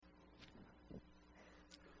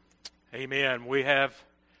Amen. We have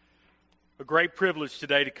a great privilege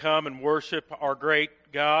today to come and worship our great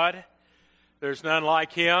God. There's none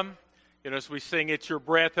like Him. As we sing, "It's your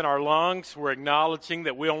breath in our lungs," we're acknowledging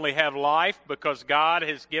that we only have life because God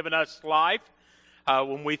has given us life.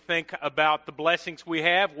 When we think about the blessings we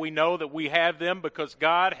have, we know that we have them because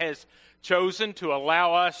God has chosen to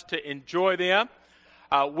allow us to enjoy them.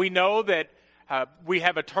 We know that we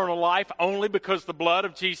have eternal life only because the blood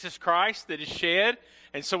of Jesus Christ that is shed.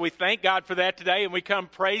 And so we thank God for that today, and we come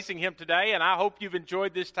praising Him today. And I hope you've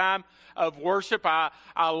enjoyed this time of worship. I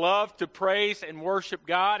love to praise and worship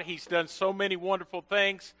God. He's done so many wonderful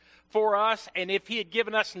things for us. And if He had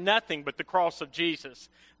given us nothing but the cross of Jesus,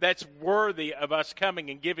 that's worthy of us coming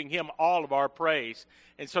and giving Him all of our praise.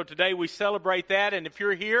 And so today we celebrate that. And if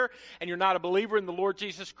you're here and you're not a believer in the Lord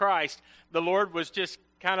Jesus Christ, the Lord was just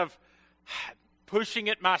kind of pushing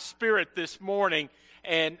at my spirit this morning.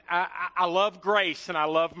 And I love grace and I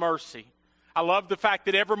love mercy. I love the fact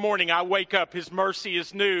that every morning I wake up, His mercy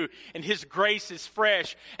is new and His grace is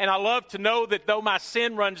fresh. And I love to know that though my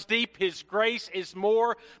sin runs deep, His grace is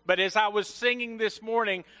more. But as I was singing this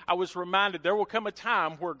morning, I was reminded there will come a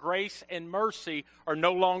time where grace and mercy are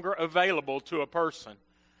no longer available to a person.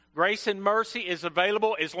 Grace and mercy is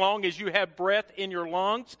available as long as you have breath in your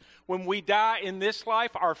lungs. When we die in this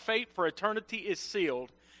life, our fate for eternity is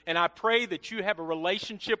sealed. And I pray that you have a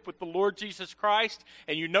relationship with the Lord Jesus Christ,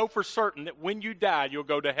 and you know for certain that when you die, you'll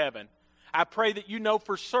go to heaven. I pray that you know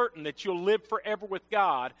for certain that you'll live forever with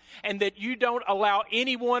God, and that you don't allow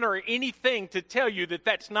anyone or anything to tell you that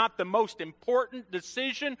that's not the most important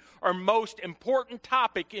decision or most important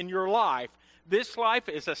topic in your life. This life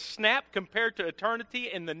is a snap compared to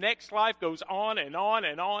eternity, and the next life goes on and on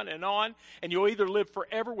and on and on. And you'll either live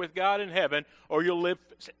forever with God in heaven, or you'll live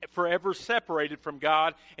forever separated from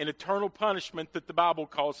God in eternal punishment that the Bible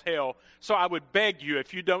calls hell. So I would beg you,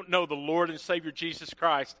 if you don't know the Lord and Savior Jesus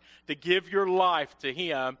Christ, to give your life to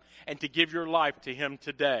Him and to give your life to Him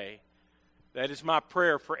today. That is my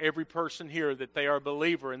prayer for every person here, that they are a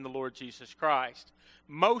believer in the Lord Jesus Christ.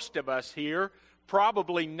 Most of us here,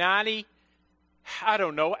 probably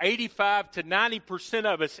 85 to 90%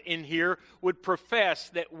 of us in here would profess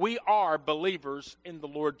that we are believers in the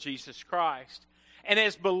Lord Jesus Christ. And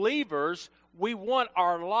as believers, we want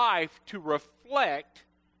our life to reflect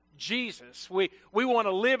Jesus. We want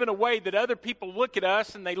to live in a way that other people look at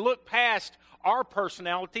us and they look past our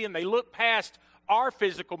personality and they look past our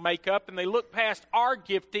physical makeup and they look past our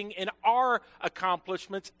gifting and our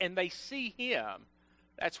accomplishments and they see Him.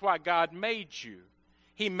 That's why God made you.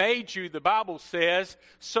 He made you, the Bible says,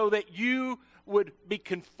 so that you would be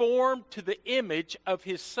conformed to the image of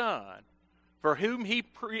His Son, for whom He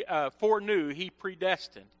foreknew, He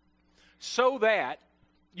predestined, so that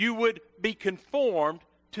you would be conformed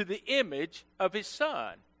to the image of His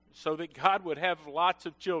Son, so that God would have lots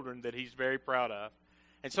of children that He's very proud of.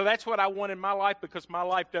 And so that's what I want in my life, because my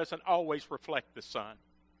life doesn't always reflect the Son.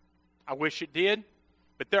 I wish it did,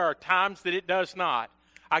 but there are times that it does not.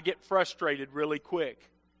 I get frustrated really quick,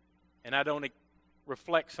 and I don't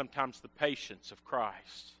reflect sometimes the patience of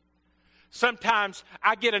Christ. Sometimes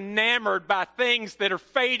I get enamored by things that are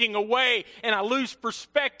fading away, and I lose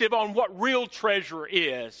perspective on what real treasure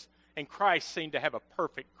is. And Christ seemed to have a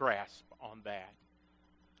perfect grasp on that.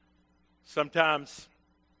 Sometimes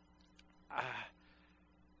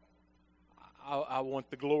I want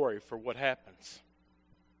the glory for what happens.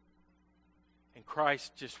 And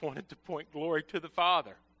Christ just wanted to point glory to the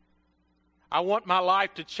Father. I want my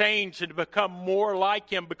life to change and to become more like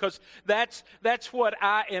Him, because that's what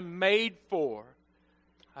I am made for.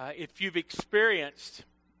 If you've experienced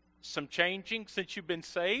some changing since you've been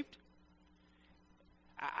saved,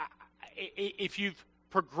 if you've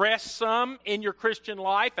progressed some in your Christian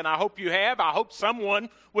life, and I hope you have, I hope someone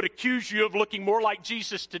would accuse you of looking more like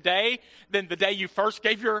Jesus today than the day you first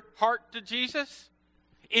gave your heart to Jesus.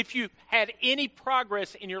 If you've had any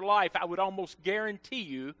progress in your life, I would almost guarantee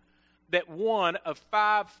you that one of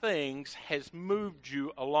 5 things has moved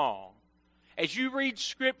you along. As you read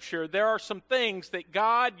Scripture, there are some things that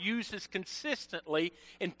God uses consistently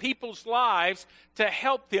in people's lives to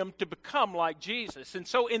help them to become like Jesus. And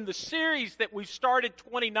so in the series that we started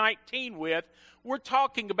 2019 with, we're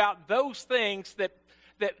talking about those things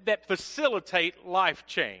that facilitate life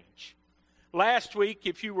change. Last week,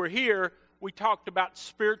 if you were here, we talked about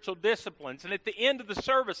spiritual disciplines. And at the end of the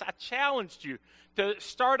service, I challenged you to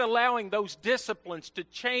start allowing those disciplines to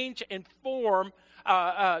change and form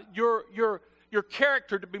your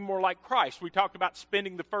character to be more like Christ. We talked about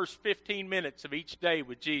spending the first 15 minutes of each day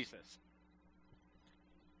with Jesus.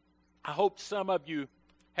 I hope some of you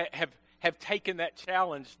have have taken that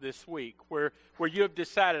challenge this week, where you have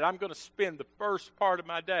decided, I'm going to spend the first part of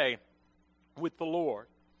my day with the Lord.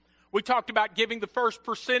 We talked about giving the first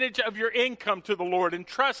percentage of your income to the Lord and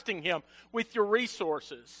trusting Him with your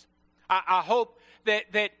resources. I hope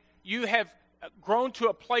that you have grown to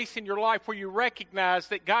a place in your life where you recognize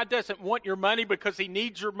that God doesn't want your money because He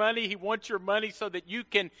needs your money. He wants your money so that you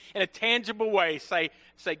can, in a tangible way, say,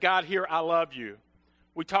 God, here, I love you.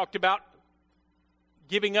 We talked about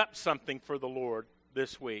giving up something for the Lord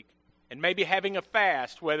this week, and maybe having a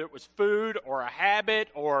fast, whether it was food or a habit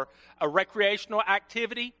or a recreational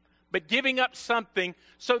activity, but giving up something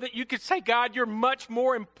so that you could say, God, you're much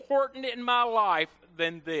more important in my life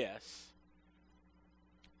than this.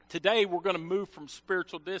 Today, we're going to move from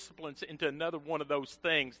spiritual disciplines into another one of those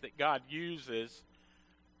things that God uses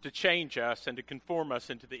to change us and to conform us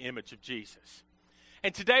into the image of Jesus.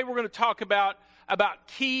 And today, we're going to talk about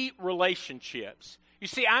key relationships. You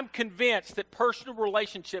see, I'm convinced that personal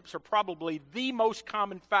relationships are probably the most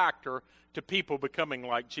common factor to people becoming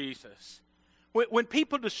like Jesus. When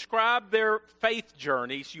people describe their faith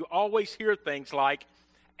journeys, you always hear things like,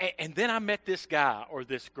 and then I met this guy or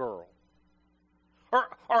this girl.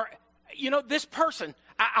 Or this person,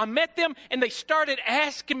 I met them and they started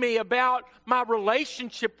asking me about my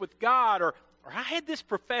relationship with God. Or I had this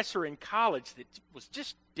professor in college that was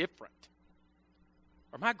just different.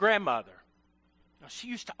 Or my grandmother, she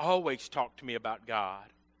used to always talk to me about God.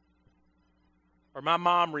 Or my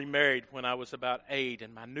mom remarried when I was about 8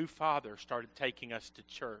 and my new father started taking us to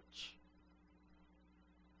church.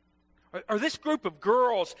 Or this group of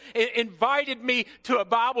girls invited me to a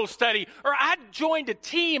Bible study. Or I joined a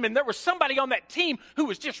team and there was somebody on that team who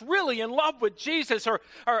was just really in love with Jesus. Or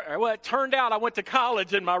it turned out I went to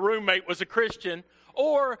college and my roommate was a Christian.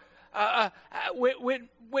 Or when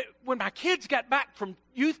my kids got back from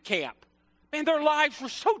youth camp, man, their lives were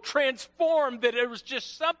so transformed that it was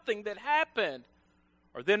just something that happened.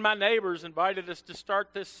 Or then my neighbors invited us to start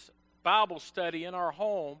this Bible study in our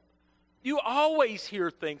home. You always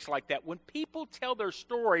hear things like that. When people tell their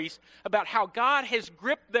stories about how God has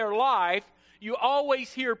gripped their life, you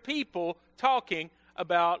always hear people talking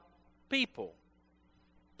about people.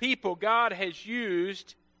 People God has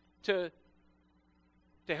used to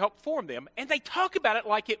help form them. And they talk about it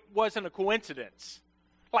like it wasn't a coincidence.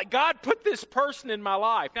 Like God put this person in my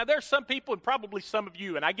life. Now there's some people, and probably some of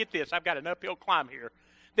you, and I get this, I've got an uphill climb here,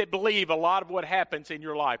 that believe a lot of what happens in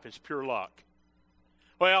your life is pure luck.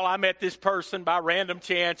 Well, I met this person by random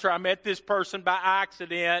chance, or I met this person by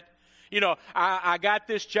accident. I got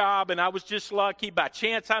this job and I was just lucky. By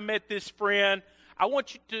chance, I met this friend. I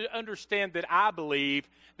want you to understand that I believe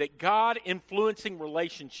that God influencing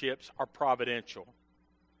relationships are providential.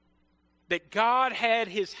 That God had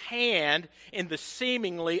His hand in the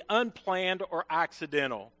seemingly unplanned or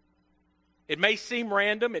accidental. It may seem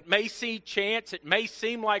random, it may seem chance, it may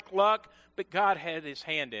seem like luck, but God had His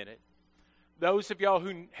hand in it. Those of y'all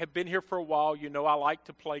who have been here for a while, you know I like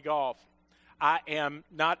to play golf. I am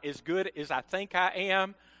not as good as I think I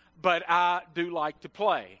am, but I do like to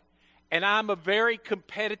play. And I'm a very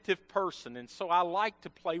competitive person, and so I like to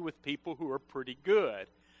play with people who are pretty good.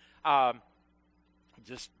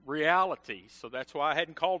 Just reality, so that's why I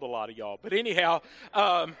hadn't called a lot of y'all. But anyhow,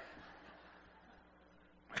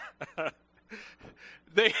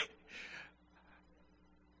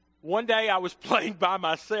 one day I was playing by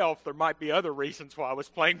myself. There might be other reasons why I was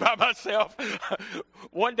playing by myself.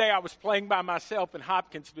 One day I was playing by myself in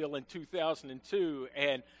Hopkinsville in 2002,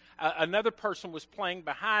 and another person was playing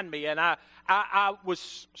behind me, and I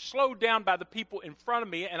was slowed down by the people in front of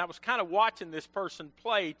me, and I was kind of watching this person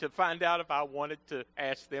play to find out if I wanted to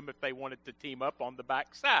ask them if they wanted to team up on the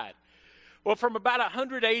backside. Well, from about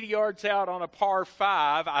 180 yards out on a par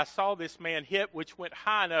 5, I saw this man hit, which went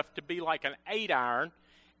high enough to be like an 8-iron,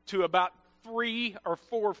 to about 3 or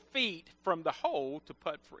 4 feet from the hole to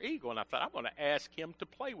putt for eagle. And I thought, I'm going to ask him to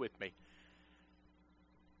play with me.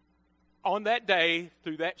 On that day,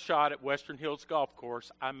 through that shot at Western Hills Golf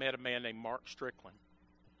Course, I met a man named Mark Strickland.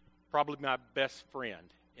 Probably my best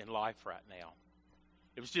friend in life right now.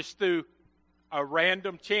 It was just through a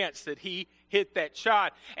random chance that he hit that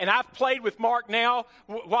shot. And I've played with Mark now.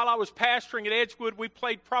 While I was pastoring at Edgewood, we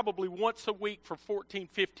played probably once a week for 14,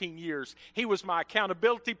 15 years. He was my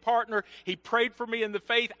accountability partner. He prayed for me in the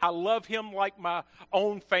faith. I love him like my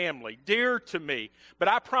own family, dear to me. But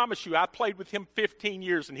I promise you, I played with him 15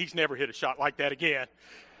 years, and he's never hit a shot like that again.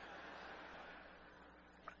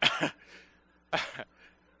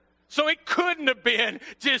 So it couldn't have been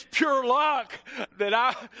just pure luck that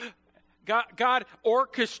God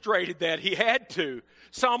orchestrated that. He had to.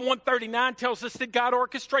 Psalm 139 tells us that God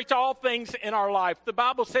orchestrates all things in our life. The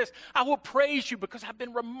Bible says, I will praise you because I've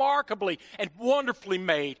been remarkably and wonderfully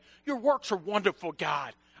made. Your works are wonderful,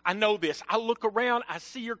 God. I know this. I look around, I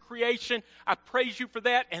see your creation. I praise you for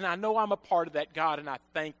that, and I know I'm a part of that, God, and I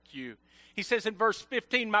thank you. He says in verse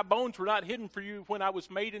 15, my bones were not hidden for you when I was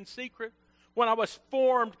made in secret. When I was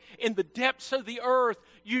formed in the depths of the earth,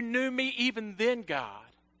 you knew me even then, God.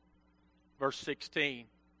 Verse 16,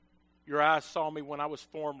 your eyes saw me when I was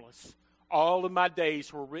formless. All of my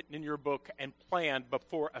days were written in your book and planned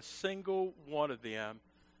before a single one of them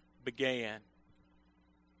began.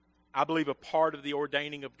 I believe a part of the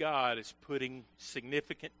ordaining of God is putting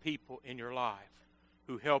significant people in your life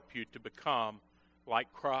who help you to become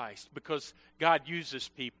like Christ, because God uses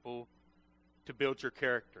people to build your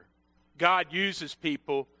character. God uses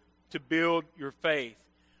people to build your faith.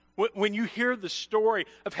 When you hear the story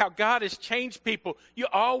of how God has changed people, you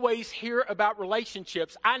always hear about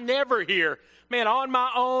relationships. I never hear, man, on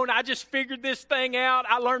my own, I just figured this thing out.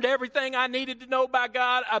 I learned everything I needed to know about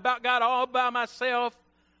God all by myself.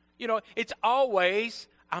 You know, it's always,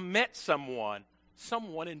 I met someone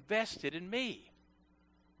invested in me.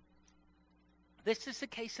 This is the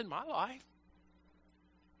case in my life.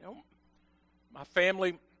 You know, my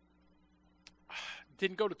family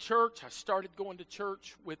didn't go to church. I started going to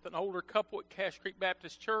church with an older couple at Cash Creek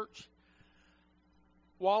Baptist Church.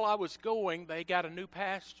 While I was going, they got a new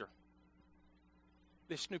pastor.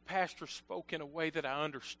 This new pastor spoke in a way that I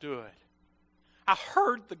understood. I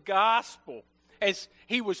heard the gospel as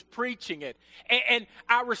he was preaching it. And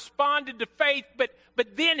I responded to faith, but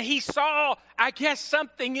then he saw, I guess,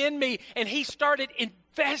 something in me, and he started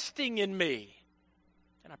investing in me.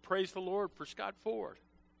 And I praise the Lord for Scott Ford.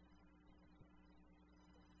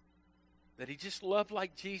 That he just loved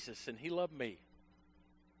like Jesus, and he loved me.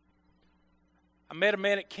 I met a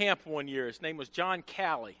man at camp one year. His name was John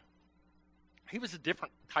Calley. He was a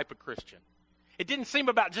different type of Christian. It didn't seem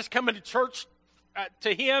about just coming to church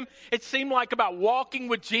to him. It seemed like about walking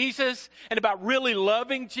with Jesus and about really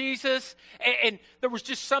loving Jesus. And there was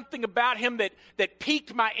just something about him that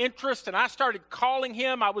piqued my interest, and I started calling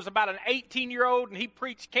him. I was about an 18-year-old, and he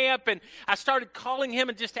preached camp, and I started calling him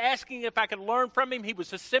and just asking if I could learn from him. He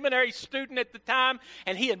was a seminary student at the time,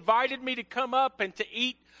 and he invited me to come up and to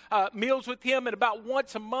eat meals with him, and about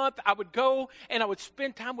once a month I would go and I would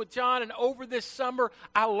spend time with John. And over this summer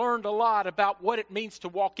I learned a lot about what it means to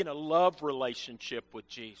walk in a love relationship with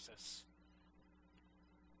Jesus.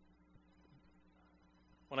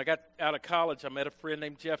 When I got out of college, I met a friend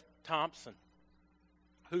named Jeff Thompson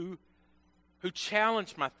who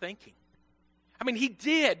challenged my thinking. I mean, he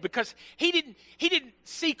did, because he didn't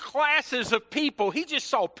see classes of people. He just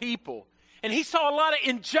saw people. And he saw a lot of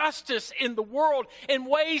injustice in the world in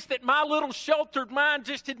ways that my little sheltered mind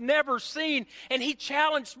just had never seen. And he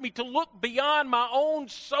challenged me to look beyond my own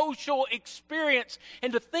social experience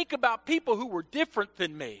and to think about people who were different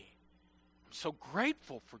than me. I'm so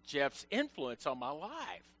grateful for Jeff's influence on my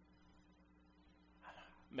life.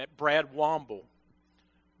 I met Brad Womble.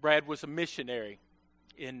 Brad was a missionary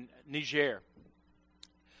in Niger.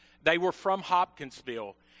 They were from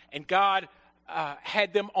Hopkinsville, and God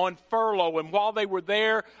had them on furlough, and while they were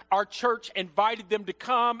there, our church invited them to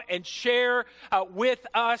come and share with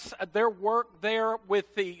us their work there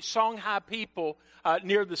with the Songhai people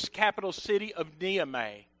near the capital city of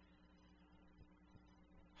Niamey.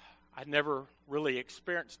 I'd never really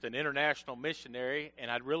experienced an international missionary, and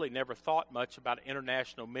I'd really never thought much about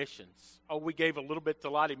international missions. Oh, we gave a little bit to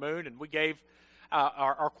Lottie Moon, and we gave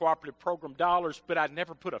our cooperative program dollars, but I'd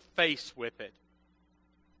never put a face with it.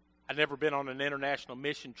 I'd never been on an international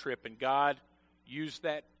mission trip, and God used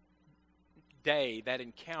that day, that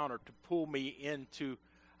encounter, to pull me into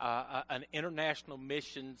an international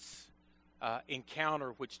missions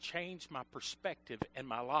encounter which changed my perspective and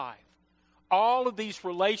my life. All of these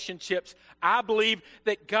relationships, I believe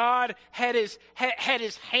that God had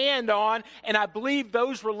his hand on, and I believe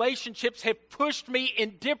those relationships have pushed me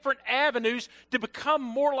in different avenues to become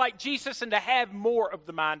more like Jesus and to have more of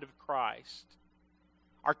the mind of Christ.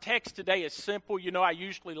 Our text today is simple. You know, I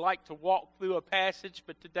usually like to walk through a passage,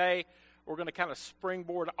 but today we're going to kind of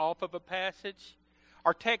springboard off of a passage.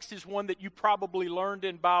 Our text is one that you probably learned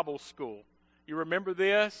in Bible school. You remember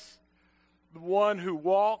this? The one who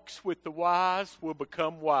walks with the wise will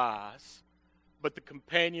become wise, but the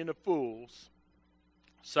companion of fools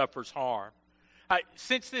suffers harm.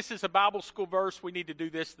 Since this is a Bible school verse, we need to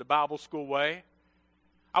do this the Bible school way.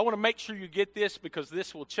 I want to make sure you get this, because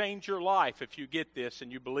this will change your life if you get this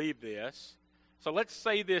and you believe this. So let's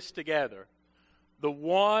say this together. The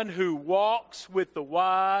one who walks with the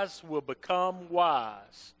wise will become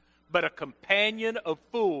wise, but a companion of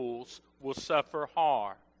fools will suffer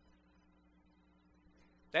harm.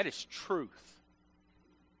 That is truth.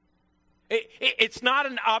 It's not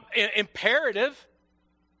an imperative,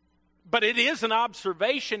 but it is an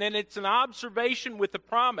observation, and it's an observation with a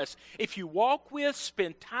promise. If you walk with,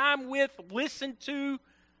 spend time with, listen to,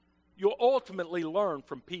 you'll ultimately learn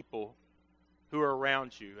from people who are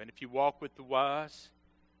around you. And if you walk with the wise,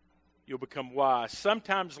 you'll become wise.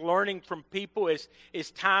 Sometimes learning from people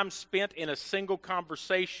is time spent in a single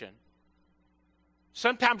conversation.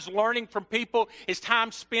 Sometimes learning from people is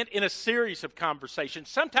time spent in a series of conversations.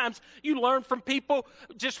 Sometimes you learn from people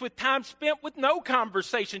just with time spent with no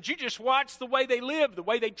conversations. You just watch the way they lived, the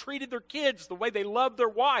way they treated their kids, the way they loved their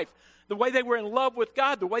wife, the way they were in love with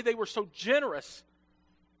God, the way they were so generous.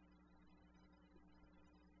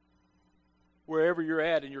 Wherever you're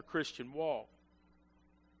at in your Christian walk,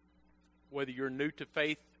 whether you're new to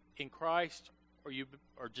faith in Christ or you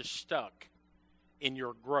are just stuck in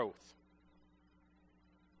your growth,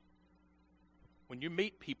 when you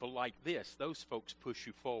meet people like this, those folks push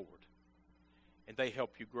you forward and they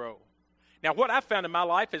help you grow. Now, what I found in my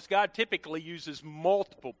life is God typically uses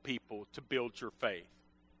multiple people to build your faith.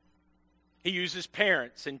 He uses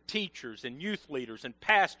parents and teachers and youth leaders and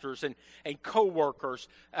pastors and co-workers.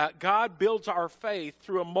 God builds our faith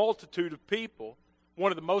through a multitude of people.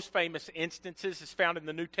 One of the most famous instances is found in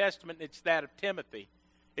the New Testament, and it's that of Timothy.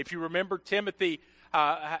 If you remember, Timothy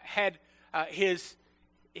had his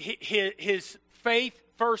faith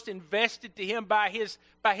first invested to him by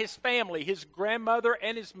his family, his grandmother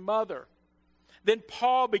and his mother. Then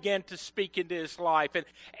Paul began to speak into his life,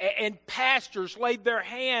 and pastors laid their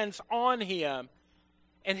hands on him,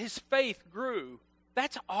 and his faith grew.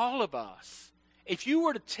 That's all of us. If you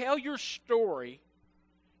were to tell your story,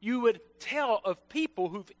 you would tell of people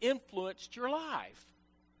who've influenced your life.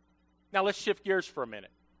 Now let's shift gears for a minute.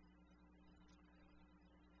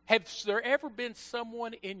 Has there ever been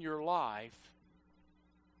someone in your life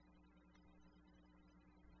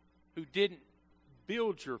who didn't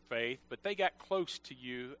build your faith, but they got close to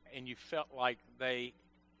you and you felt like they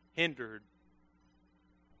hindered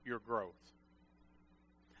your growth?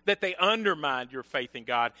 That they undermined your faith in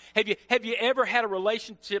God? Have you ever had a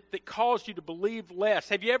relationship that caused you to believe less?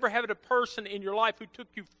 Have you ever had a person in your life who took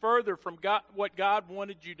you further from God, what God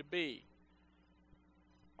wanted you to be?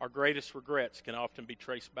 Our greatest regrets can often be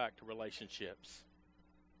traced back to relationships.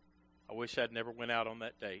 I wish I'd never went out on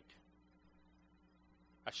that date.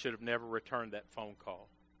 I should have never returned that phone call.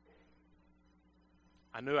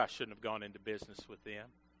 I knew I shouldn't have gone into business with them.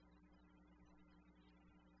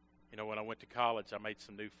 You know, when I went to college, I made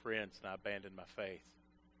some new friends and I abandoned my faith.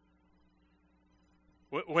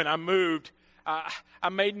 When I moved, I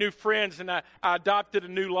made new friends and I adopted a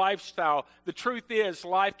new lifestyle. The truth is,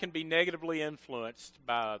 life can be negatively influenced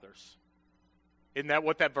by others. Isn't that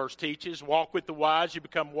what that verse teaches? Walk with the wise, you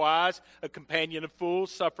become wise. A companion of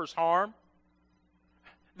fools suffers harm.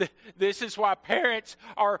 This is why parents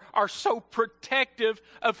are so protective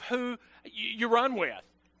of who you run with.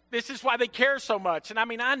 This is why they care so much. And I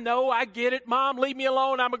mean, I get it. Mom, leave me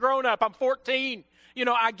alone. I'm a grown-up. I'm 14.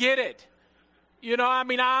 I get it.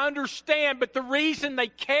 I understand, but the reason they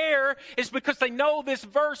care is because they know this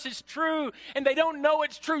verse is true, and they don't know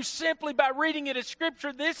it's true simply by reading it as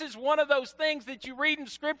Scripture. This is one of those things that you read in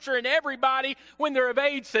Scripture, and everybody, when they're of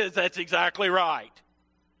age, says, that's exactly right.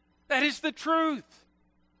 That is the truth.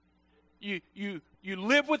 You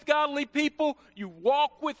live with godly people. You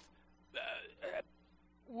walk with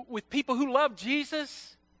people who love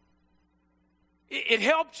Jesus. It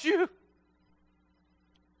helps you.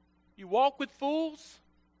 You walk with fools.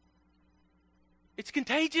 It's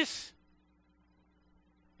contagious.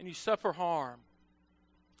 And you suffer harm.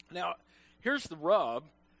 Now, here's the rub.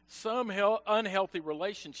 Some unhealthy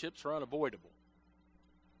relationships are unavoidable.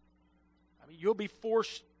 You'll be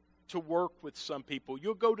forced to work with some people.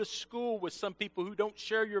 You'll go to school with some people who don't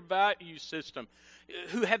share your value system,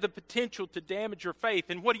 who have the potential to damage your faith.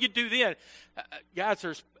 And what do you do then? Guys,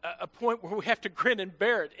 there's a point where we have to grin and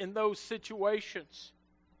bear it in those situations.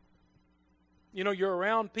 You're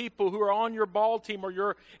around people who are on your ball team, or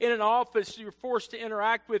you're in an office you're forced to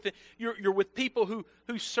interact with. You're with people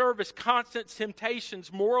who serve as constant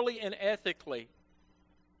temptations morally and ethically.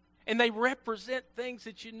 And they represent things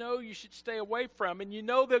that you should stay away from. And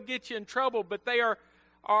they'll get you in trouble, but they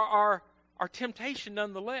are temptation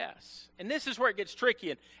nonetheless. And this is where it gets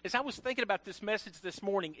tricky. And as I was thinking about this message this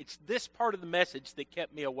morning, it's this part of the message that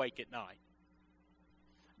kept me awake at night.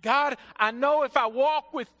 God, I know if I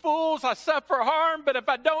walk with fools, I suffer harm, but if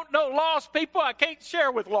I don't know lost people, I can't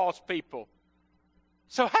share with lost people.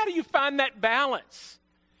 So how do you find that balance?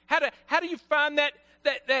 How do you find that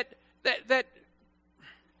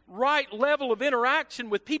right level of interaction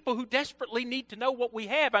with people who desperately need to know what we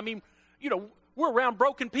have? I mean, we're around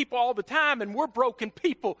broken people all the time, and we're broken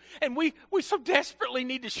people, and we so desperately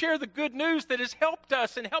need to share the good news that has helped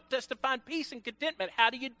us to find peace and contentment. How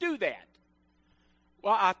do you do that?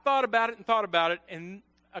 Well, I thought about it, and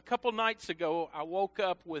a couple nights ago, I woke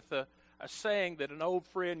up with a saying that an old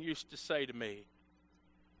friend used to say to me.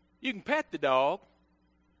 You can pet the dog,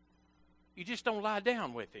 you just don't lie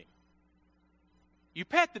down with him. You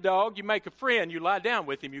pet the dog, you make a friend, you lie down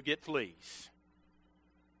with him, you get fleas.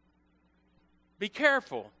 Be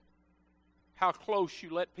careful how close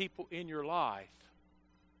you let people in your life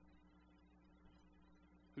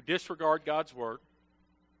who disregard God's word,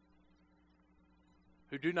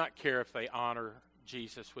 who do not care if they honor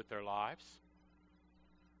Jesus with their lives,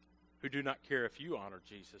 who do not care if you honor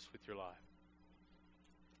Jesus with your life.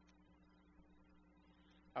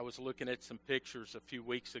 I was looking at some pictures a few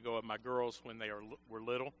weeks ago of my girls when they were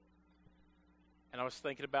little, and I was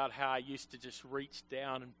thinking about how I used to just reach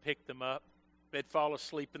down and pick them up. They'd fall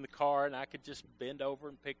asleep in the car, and I could just bend over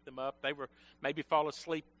and pick them up. They were maybe fall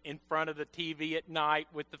asleep in front of the TV at night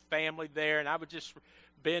with the family there, and I would just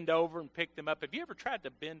bend over and pick them up. Have you ever tried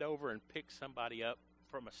to bend over and pick somebody up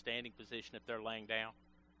from a standing position if they're laying down?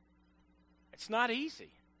 It's not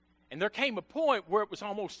easy. And there came a point where it was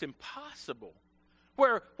almost impossible.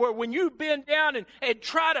 Where when you bend down and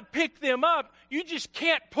try to pick them up, you just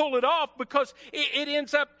can't pull it off because it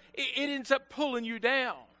ends up pulling you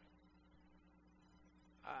down.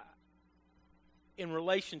 In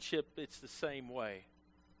relationship, it's the same way.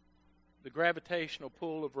 The gravitational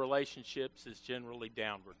pull of relationships is generally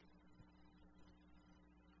downward.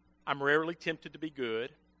 I'm rarely tempted to be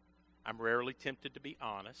good. I'm rarely tempted to be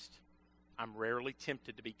honest. I'm rarely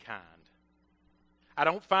tempted to be kind. I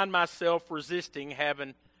don't find myself resisting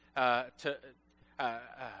having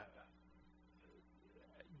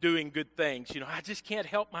doing good things. I just can't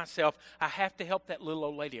help myself. I have to help that little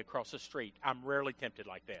old lady across the street. I'm rarely tempted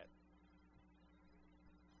like that.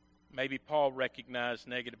 Maybe Paul recognized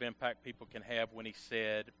negative impact people can have when he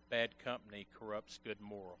said, bad company corrupts good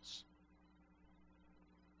morals.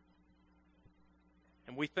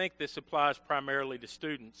 And we think this applies primarily to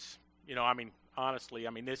students. Honestly,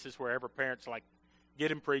 this is where every parent's like, get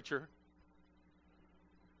him, preacher.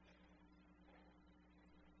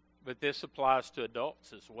 But this applies to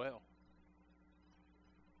adults as well.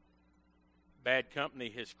 Bad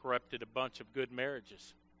company has corrupted a bunch of good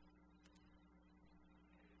marriages.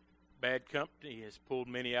 Bad company has pulled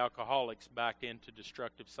many alcoholics back into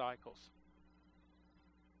destructive cycles.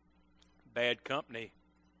 Bad company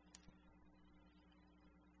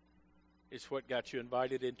is what got you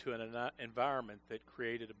invited into an environment that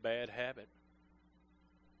created a bad habit.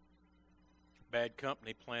 Bad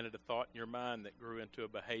company planted a thought in your mind that grew into a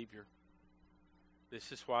behavior.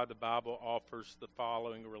 This is why the Bible offers the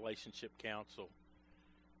following relationship counsel.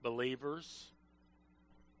 Believers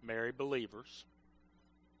marry believers.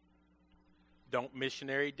 Don't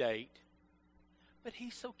missionary date. But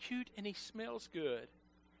he's so cute and he smells good.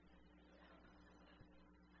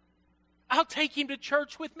 I'll take him to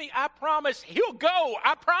church with me. I promise. He'll go.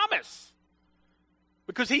 I promise.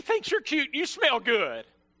 Because he thinks you're cute and you smell good.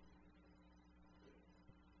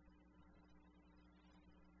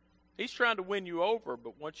 He's trying to win you over,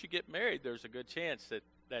 but once you get married, there's a good chance that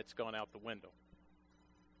that's gone out the window.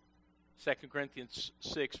 2 Corinthians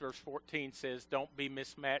 6, verse 14 says, don't be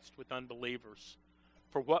mismatched with unbelievers.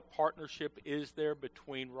 For what partnership is there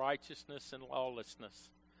between righteousness and lawlessness?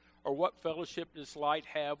 Or what fellowship does light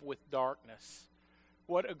have with darkness?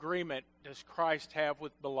 What agreement does Christ have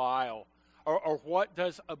with Belial? Or what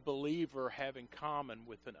does a believer have in common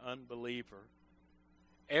with an unbeliever?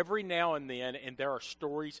 Every now and then, and there are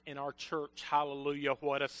stories in our church, hallelujah,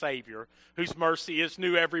 what a Savior, whose mercy is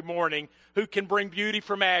new every morning, who can bring beauty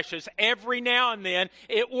from ashes. Every now and then,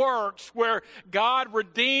 it works where God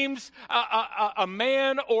redeems a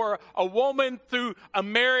man or a woman through a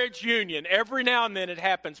marriage union. Every now and then it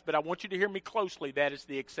happens, but I want you to hear me closely. That is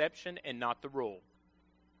the exception and not the rule.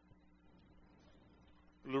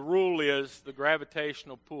 The rule is the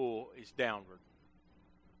gravitational pull is downward,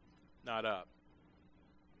 not up.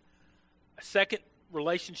 Second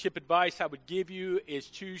relationship advice I would give you is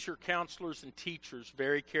choose your counselors and teachers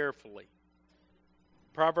very carefully.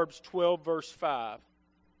 Proverbs 12, verse 5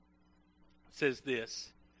 says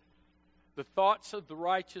this, the thoughts of the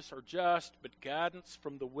righteous are just, but guidance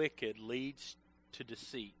from the wicked leads to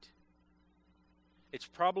deceit. It's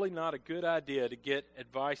probably not a good idea to get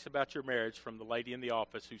advice about your marriage from the lady in the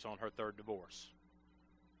office who's on her third divorce.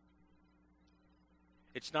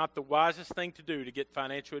 It's not the wisest thing to do to get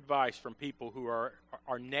financial advice from people who are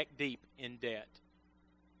neck deep in debt.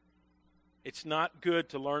 It's not good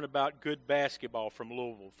to learn about good basketball from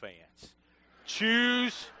Louisville fans.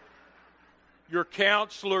 Choose your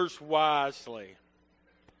counselors wisely.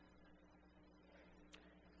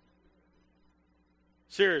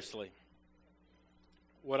 Seriously,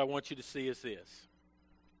 what I want you to see is this.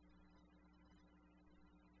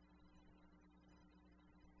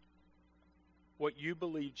 What you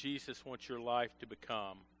believe Jesus wants your life to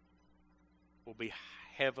become will be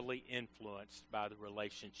heavily influenced by the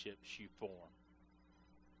relationships you form,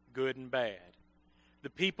 good and bad. The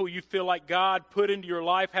people you feel like God put into your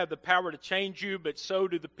life have the power to change you, but so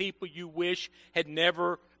do the people you wish had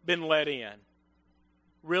never been let in.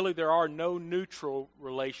 Really, there are no neutral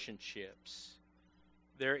relationships.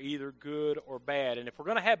 They're either good or bad. And if we're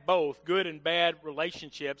going to have both good and bad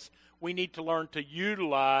relationships, we need to learn to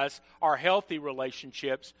utilize our healthy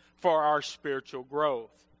relationships for our spiritual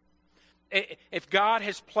growth. If God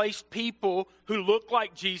has placed people who look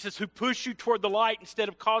like Jesus, who push you toward the light instead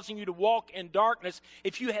of causing you to walk in darkness,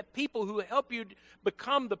 if you have people who help you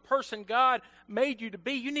become the person God made you to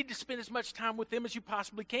be, you need to spend as much time with them as you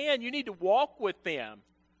possibly can. You need to walk with them.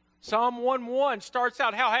 Psalm 1:1 starts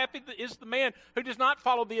out, how happy is the man who does not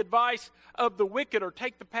follow the advice of the wicked or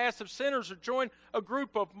take the paths of sinners or join a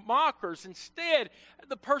group of mockers. Instead,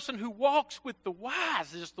 the person who walks with the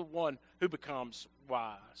wise is the one who becomes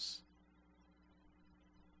wise.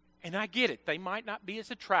 And I get it. They might not be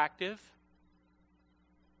as attractive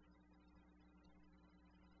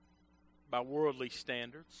by worldly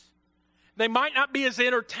standards. They might not be as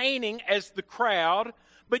entertaining as the crowd,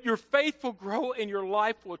 but your faith will grow and your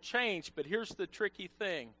life will change. But here's the tricky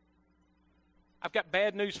thing. I've got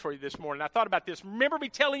bad news for you this morning. I thought about this. Remember me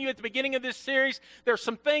telling you at the beginning of this series, there are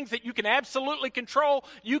some things that you can absolutely control.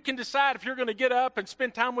 You can decide if you're going to get up and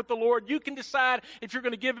spend time with the Lord. You can decide if you're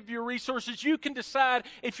going to give of your resources. You can decide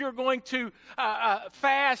if you're going to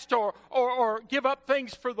fast or give up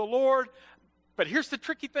things for the Lord. But here's the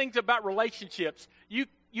tricky things about relationships. You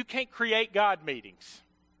can't create God meetings.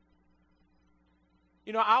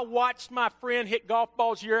 You know, I watched my friend hit golf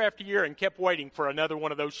balls year after year and kept waiting for another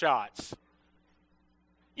one of those shots.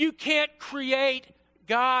 You can't create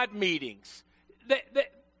God meetings.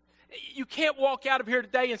 You can't walk out of here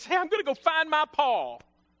today and say, I'm going to go find my Paul.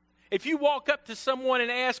 If you walk up to someone and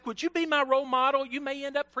ask, would you be my role model, you may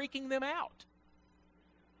end up freaking them out.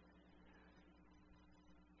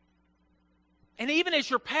 And even as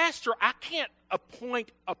your pastor, I can't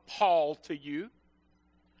appoint a Paul to you.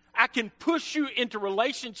 I can push you into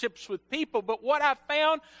relationships with people, but what I've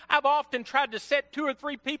found, I've often tried to set 2 or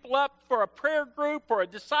 3 people up for a prayer group or a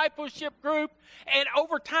discipleship group, and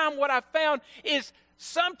over time what I've found is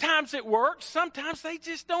sometimes it works, sometimes they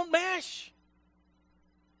just don't mesh.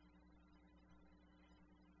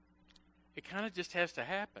 It kind of just has to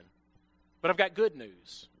happen. But I've got good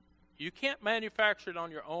news. You can't manufacture it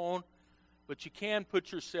on your own, but you can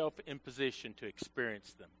put yourself in position to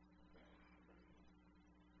experience them.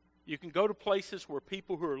 You can go to places where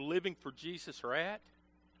people who are living for Jesus are at.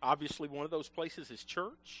 Obviously, one of those places is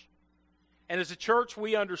church. And as a church,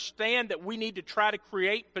 we understand that we need to try to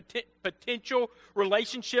create potential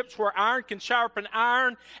relationships where iron can sharpen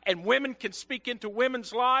iron and women can speak into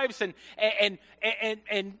women's lives and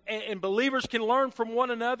believers can learn from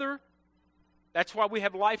one another. That's why we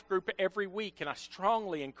have life group every week, and I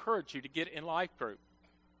strongly encourage you to get in life group.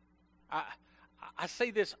 I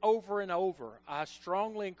say this over and over. I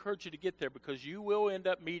strongly encourage you to get there because you will end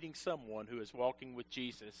up meeting someone who is walking with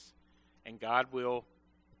Jesus, and God will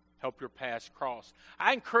help your paths cross.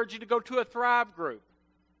 I encourage you to go to a Thrive group.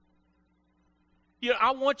 You know,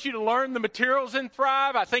 I want you to learn the materials in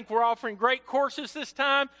Thrive. I think we're offering great courses this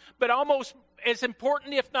time, but almost as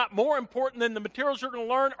important, if not more important than the materials you're going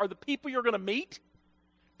to learn are the people you're going to meet.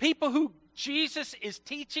 People who Jesus is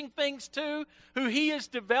teaching things to, who he is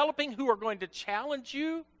developing, who are going to challenge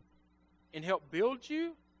you and help build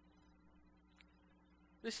you.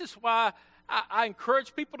 This is why I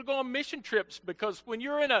encourage people to go on mission trips, because when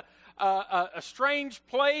you're in a strange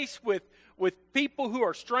place with people who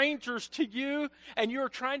are strangers to you and you're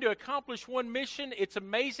trying to accomplish one mission, it's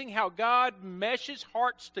amazing how God meshes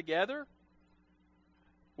hearts together.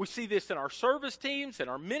 We see this in our service teams and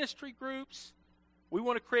our ministry groups. We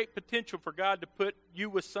want to create potential for God to put you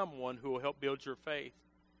with someone who will help build your faith.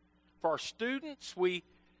 For our students, we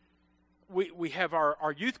have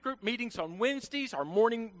our youth group meetings on Wednesdays, our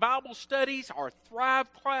morning Bible studies, our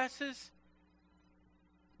Thrive classes.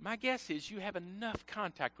 My guess is you have enough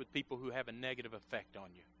contact with people who have a negative effect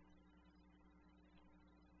on you.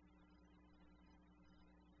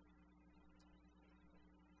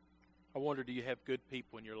 I wonder, do you have good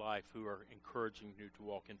people in your life who are encouraging you to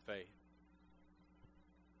walk in faith?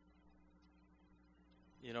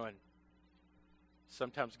 You know, and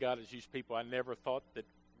sometimes God has used people I never thought that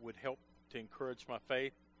would help to encourage my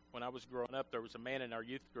faith. When I was growing up, there was a man in our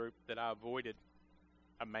youth group that I avoided.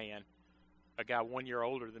 A guy 1 year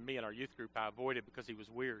older than me in our youth group I avoided because he was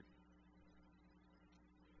weird.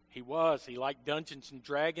 He liked Dungeons and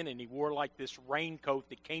Dragons, and he wore like this raincoat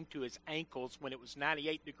that came to his ankles when it was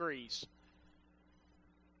 98 degrees.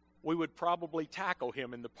 We would probably tackle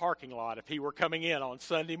him in the parking lot if he were coming in on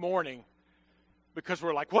Sunday morning, because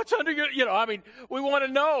we're like, what's under your, we want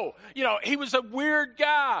to know. He was a weird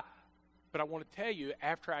guy. But I want to tell you,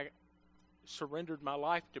 after I surrendered my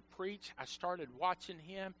life to preach, I started watching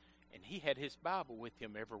him, and he had his Bible with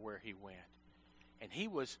him everywhere he went. And he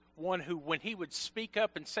was one who, when he would speak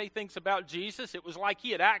up and say things about Jesus, it was like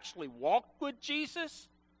he had actually walked with Jesus.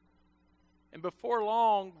 And before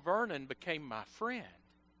long, Vernon became my friend.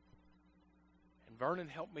 And Vernon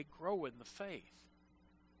helped me grow in the faith.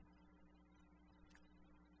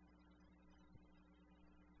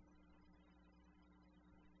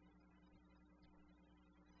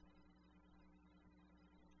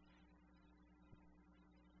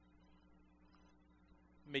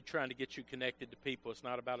 Me trying to get you connected to people. It's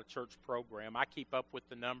not about a church program. I keep up with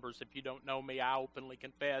the numbers. If you don't know me, I openly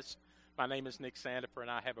confess. My name is Nick Sandifer, and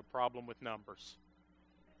I have a problem with numbers.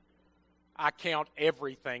 I count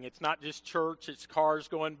everything. It's not just church. It's cars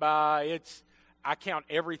going by. I count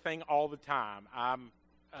everything all the time. I'm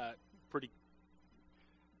pretty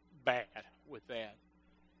bad with that.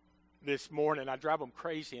 This morning, I drive them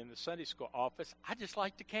crazy in the Sunday school office. I just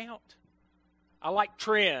like to count. I like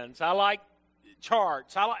trends. I like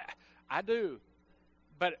charts. I do.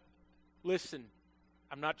 But listen,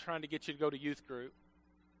 I'm not trying to get you to go to youth group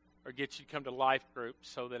or get you to come to life group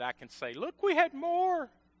so that I can say, look, we had more.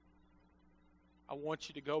 I want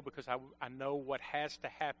you to go because I know what has to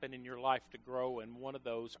happen in your life to grow, and one of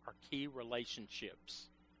those are key relationships.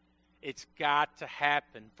 It's got to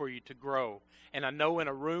happen for you to grow. And I know in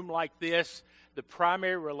a room like this, the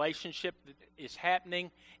primary relationship that is happening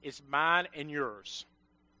is mine and yours.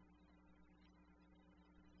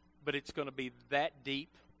 But it's going to be that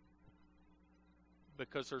deep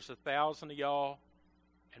because there's 1,000 of y'all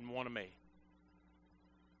and one of me.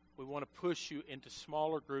 We want to push you into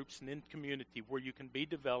smaller groups and in community where you can be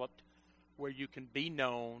developed, where you can be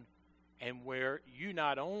known, and where you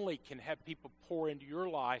not only can have people pour into your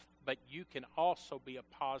life, but you can also be a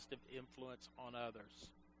positive influence on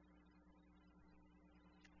others.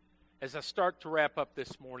 As I start to wrap up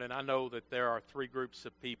this morning, I know that there are 3 groups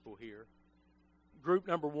of people here. Group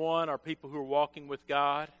number 1 are people who are walking with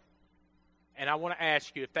God. And I want to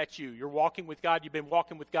ask you, if that's you, you're walking with God, you've been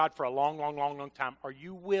walking with God for a long, long, long, long time. Are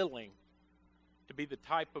you willing to be the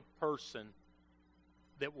type of person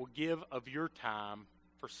that will give of your time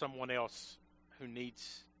for someone else who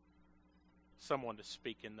needs someone to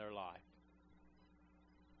speak in their life?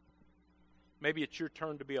 Maybe it's your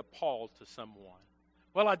turn to be a Paul to someone.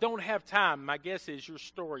 Well, I don't have time. My guess is your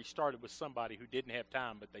story started with somebody who didn't have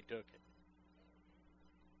time, but they took it.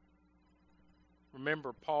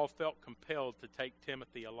 Remember, Paul felt compelled to take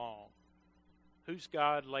Timothy along. Who's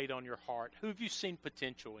God laid on your heart? Who have you seen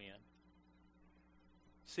potential in?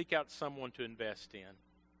 Seek out someone to invest in.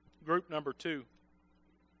 Group number 2.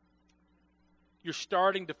 You're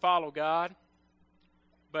starting to follow God,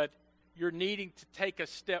 but you're needing to take a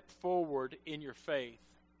step forward in your faith.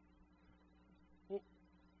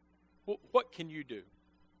 What can you do?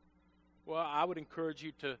 Well, I would encourage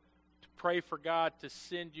you to pray for God to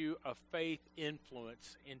send you a faith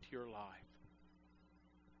influence into your life.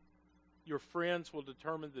 Your friends will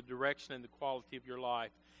determine the direction and the quality of your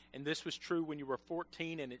life. And this was true when you were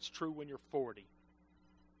 14, and it's true when you're 40.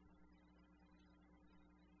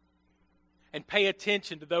 And pay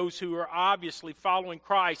attention to those who are obviously following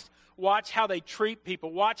Christ. Watch how they treat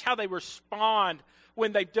people. Watch how they respond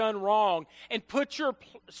when they've done wrong. And put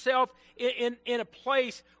yourself in a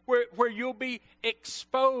place where you'll be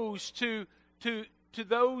exposed to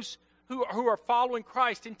those who are following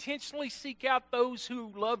Christ. Intentionally seek out those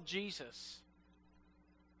who love Jesus.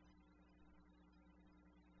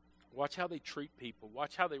 Watch how they treat people.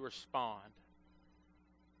 Watch how they respond.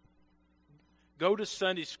 Go to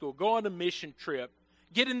Sunday school. Go on a mission trip.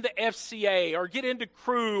 Get into FCA or get into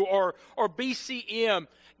Crew or BCM.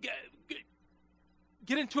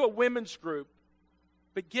 Get into a women's group.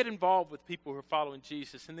 But get involved with people who are following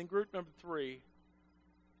Jesus. And then group number 3.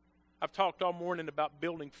 I've talked all morning about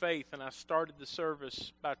building faith, and I started the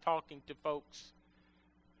service by talking to folks.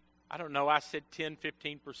 I don't know, I said 10,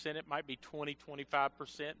 15%. It might be 20,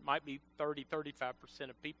 25%. It might be 30, 35%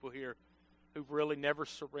 of people here who've really never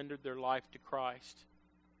surrendered their life to Christ.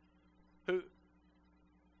 Who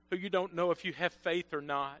you don't know if you have faith or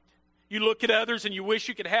not. You look at others and you wish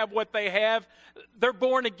you could have what they have. They're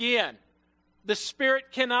born again. The Spirit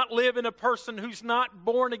cannot live in a person who's not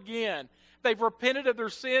born again. They've repented of their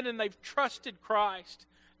sin and they've trusted Christ.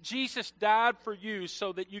 Jesus died for you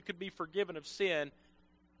so that you could be forgiven of sin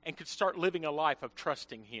and could start living a life of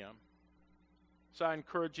trusting Him. So I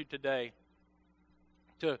encourage you today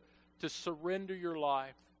to surrender your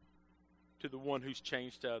life to the one who's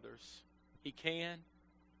changed others. He can,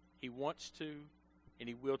 He wants to, and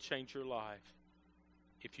He will change your life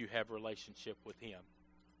if you have a relationship with Him.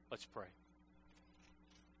 Let's pray.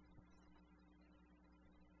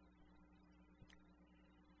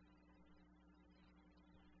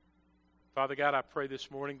 Father God, I pray this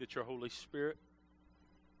morning that your Holy Spirit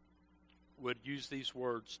would use these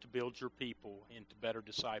words to build your people into better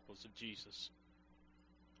disciples of Jesus.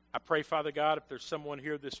 I pray, Father God, if there's someone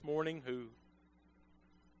here this morning who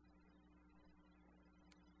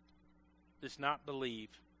does not believe,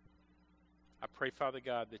 I pray, Father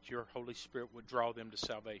God, that your Holy Spirit would draw them to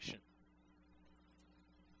salvation.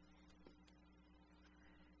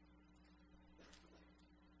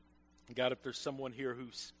 God, if there's someone here who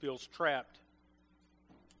feels trapped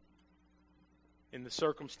in the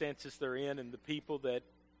circumstances they're in and the people that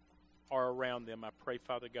are around them, I pray,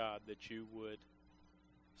 Father God, that you would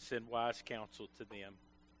send wise counsel to them.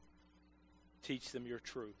 Teach them your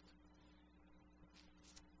truth.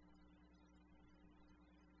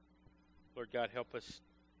 Lord God, help us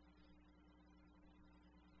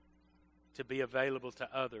to be available to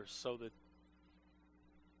others so that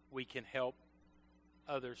we can help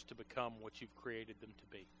others to become what you've created them to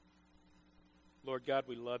be. Lord God,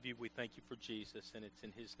 we love you. We thank you for Jesus, and it's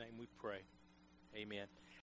in his name we pray. Amen.